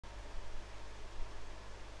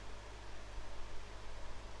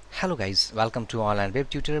Hello guys, welcome to Online Web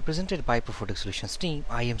Tutor represented by Profotech Solutions team.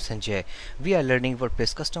 I am Sanjay. We are learning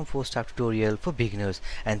WordPress Custom Post Type tutorial for beginners,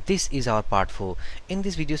 and this is our part 4. In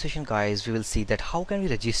this video session guys, we will see that how can we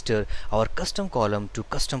register our custom column to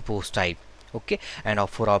custom post type. Okay, and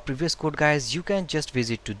for our previous code guys, you can just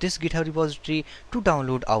visit to this GitHub repository to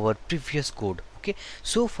download our previous code. Okay,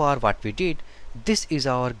 so far what we did, this is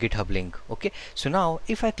our GitHub link. Okay, so now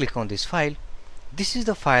if I click on this file, this is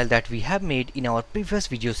the file that we have made in our previous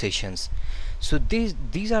video sessions. So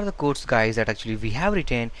these are the codes guys that actually we have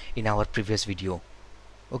written in our previous video.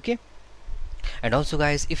 Okay, and also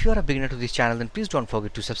guys, if you are a beginner to this channel, then please don't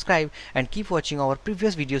forget to subscribe and keep watching our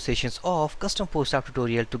previous video sessions of custom post type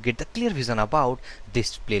tutorial to get the clear vision about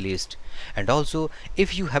this playlist. And also,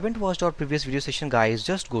 if you haven't watched our previous video session guys,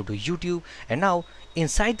 just go to YouTube, and now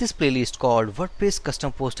inside this playlist called WordPress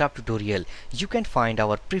Custom Post Type tutorial, you can find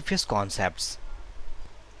our previous concepts.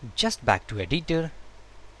 Just back to editor,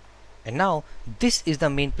 and now this is the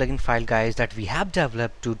main plugin file guys that we have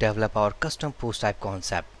developed to develop our custom post type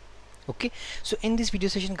concept. Okay, so in this video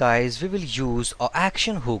session guys, we will use our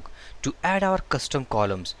action hook to add our custom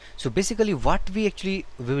columns. So basically what we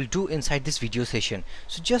will do inside this video session,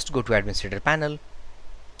 so just go to administrator panel,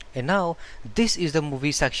 and now this is the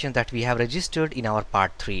movie section that we have registered in our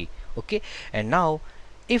part 3. Okay, and now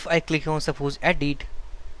if I click on suppose edit,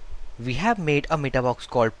 we have made a meta box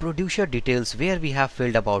called producer details where we have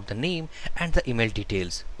filled about the name and the email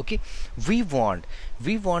details. Okay, we want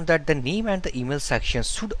that the name and the email section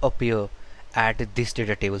should appear at this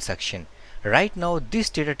data table section. Right now this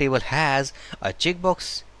data table has a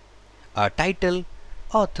checkbox, a title,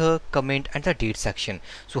 author, comment and the date section.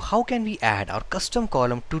 So how can we add our custom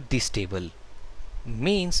column to this table?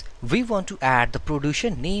 Means we want to add the producer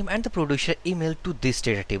name and the producer email to this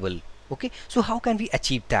data table. Okay, so how can we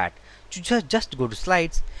achieve that? Just go to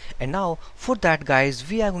slides, and now for that guys,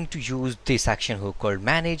 we are going to use this action hook called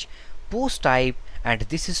manage post type, and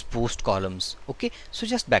this is post columns. Okay, so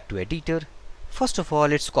just back to editor. First of all,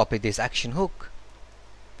 let's copy this action hook,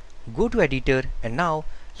 go to editor, and now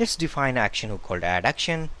let's define an action hook called add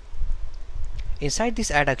action. Inside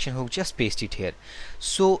this add action hook, just paste it here.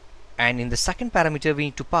 So, and in the second parameter we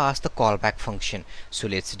need to pass the callback function. So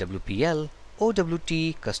let's say WPL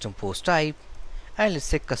OWT custom post type, and let's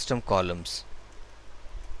say custom columns.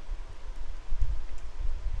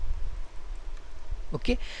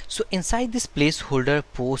 Okay, so inside this placeholder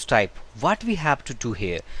post type, what we have to do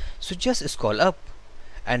here, so just scroll up,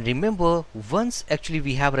 and remember once actually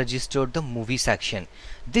we have registered the movie section.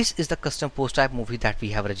 This is the custom post type movie that we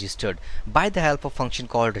have registered by the help of function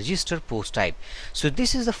called register post type. So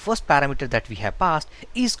this is the first parameter that we have passed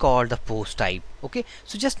is called the post type. Okay,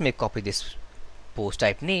 so just make copy this post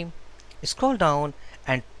type name, scroll down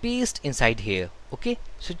and paste inside here. Okay,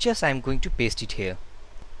 so just I'm going to paste it here.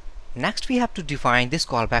 Next we have to define this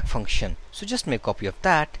callback function, so just make copy of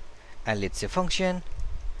that, and let's say function.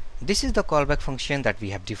 This is the callback function that we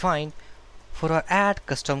have defined for our add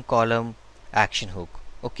custom column action hook.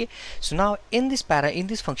 Okay, so now in this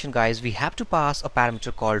function guys, we have to pass a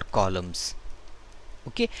parameter called columns.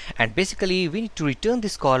 Okay, and basically we need to return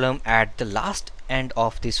this column at the last end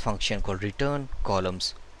of this function called return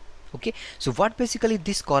columns. Okay, so what basically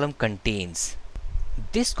this column contains,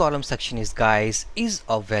 this column section is guys is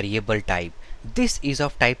a variable type. This is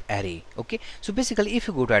of type array. Okay, so basically if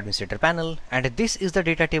you go to administrator panel, and this is the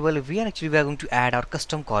data table, we are going to add our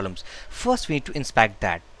custom columns. First we need to inspect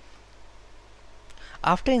that.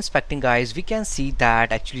 After inspecting guys, we can see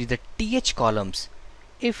that actually the th columns,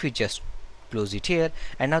 if we just close it here,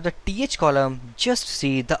 and now the th column, just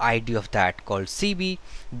see the ID of that called CB.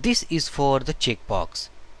 This is for the checkbox.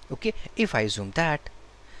 Okay, if I zoom that,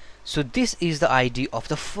 so this is the ID of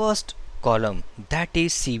the first column, that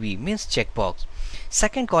is CB, means checkbox.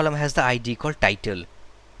 Second column has the ID called title,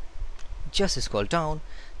 just scroll down.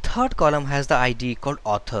 Third column has the ID called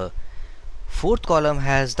author. Fourth column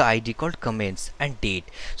has the ID called comments and date.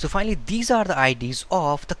 So finally these are the IDs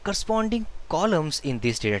of the corresponding columns in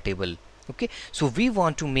this data table. Okay, so we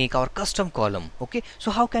want to make our custom column. Okay,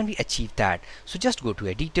 so how can we achieve that? So just go to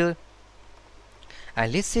editor,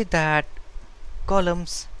 and let's say that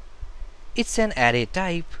columns, it's an array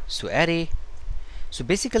type, so array. So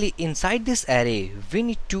basically inside this array we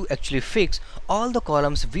need to actually fix all the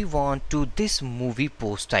columns we want to this movie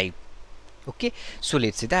post type. Okay, so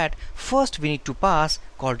let's say that first we need to pass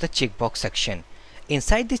called the checkbox section.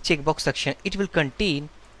 Inside this checkbox section it will contain,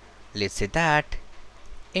 let's say that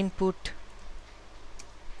input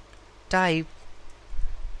type,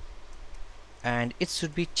 and it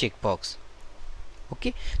should be checkbox.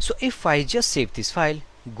 Okay, so if I just save this file,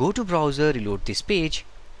 go to browser, reload this page,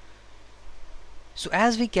 So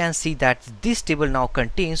as we can see that this table now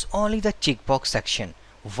contains only the checkbox section.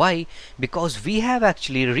 Why? Because we have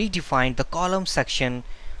actually redefined the column section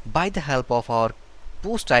by the help of our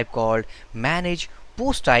post type called manage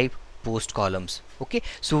post type post columns. Okay,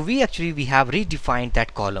 so we have redefined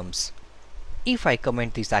that columns. If I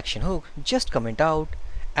comment this action hook, just comment out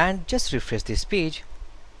and just refresh this page.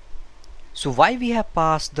 So why we have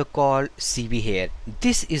passed the call CB here?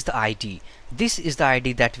 This is the ID. This is the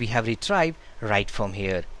ID that we have retrieved right from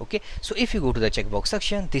here. Okay, so if you go to the checkbox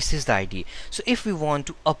section, this is the ID. So if we want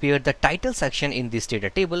to appear the title section in this data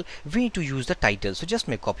table, we need to use the title. So just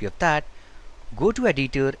make copy of that, go to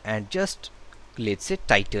editor and just let's say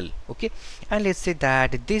title. Okay, and let's say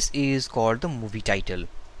that this is called the movie title.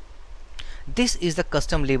 This is the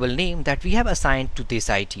custom label name that we have assigned to this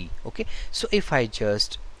ID. Okay, so if I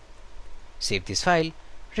just save this file,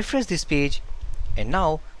 refresh this page, and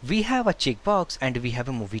now we have a checkbox and we have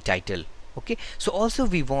a movie title. Okay, so also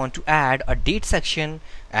we want to add a date section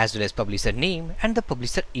as well as publisher name and the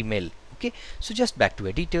publisher email. Okay, so just back to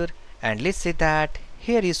editor and let's say that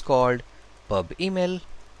here is called pub email,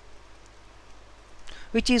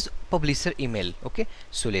 which is publisher email. Okay,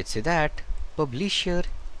 so let's say that publisher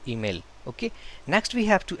email. Okay, next we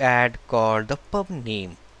have to add called the pub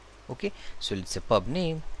name. Okay, so let's say pub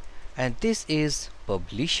name, and this is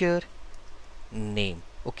publisher name.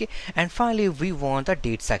 Okay, and finally we want a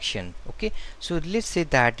date section. Okay, so let's say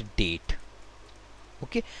that date.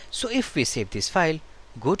 Okay, so if we save this file,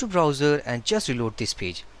 go to browser and just reload this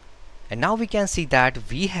page, and now we can see that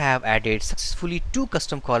we have added successfully two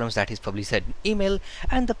custom columns, that is publisher email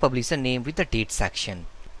and the publisher name with the date section.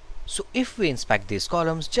 So if we inspect these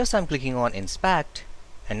columns, just I'm clicking on inspect,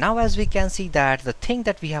 and now as we can see that the thing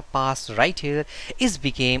that we have passed right here is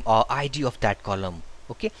became our ID of that column.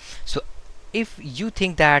 Okay, so if you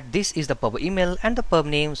think that this is the pub email and the pub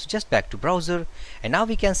name, so just back to browser, and now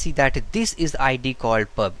we can see that this is the ID called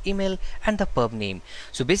pub email and the pub name.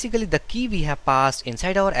 So basically the key we have passed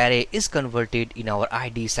inside our array is converted in our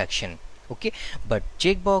ID section. Okay, but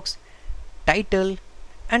checkbox, title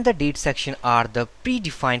and the date section are the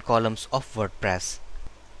predefined columns of WordPress.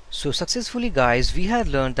 So successfully guys, we have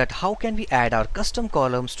learned that how can we add our custom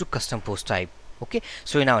columns to custom post type. Okay,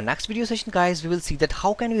 so in our next video session guys, we will see that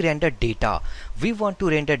how can we render data. We want to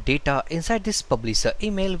render data inside this publisher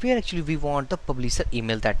email, where actually we want the publisher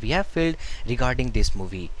email that we have filled regarding this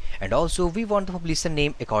movie, and also we want the publisher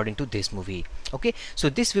name according to this movie. Okay, so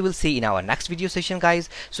this we will see in our next video session guys.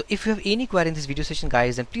 So if you have any query in this video session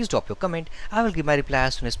guys, then please drop your comment. I will give my reply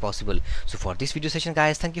as soon as possible. So for this video session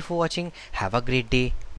guys, thank you for watching. Have a great day.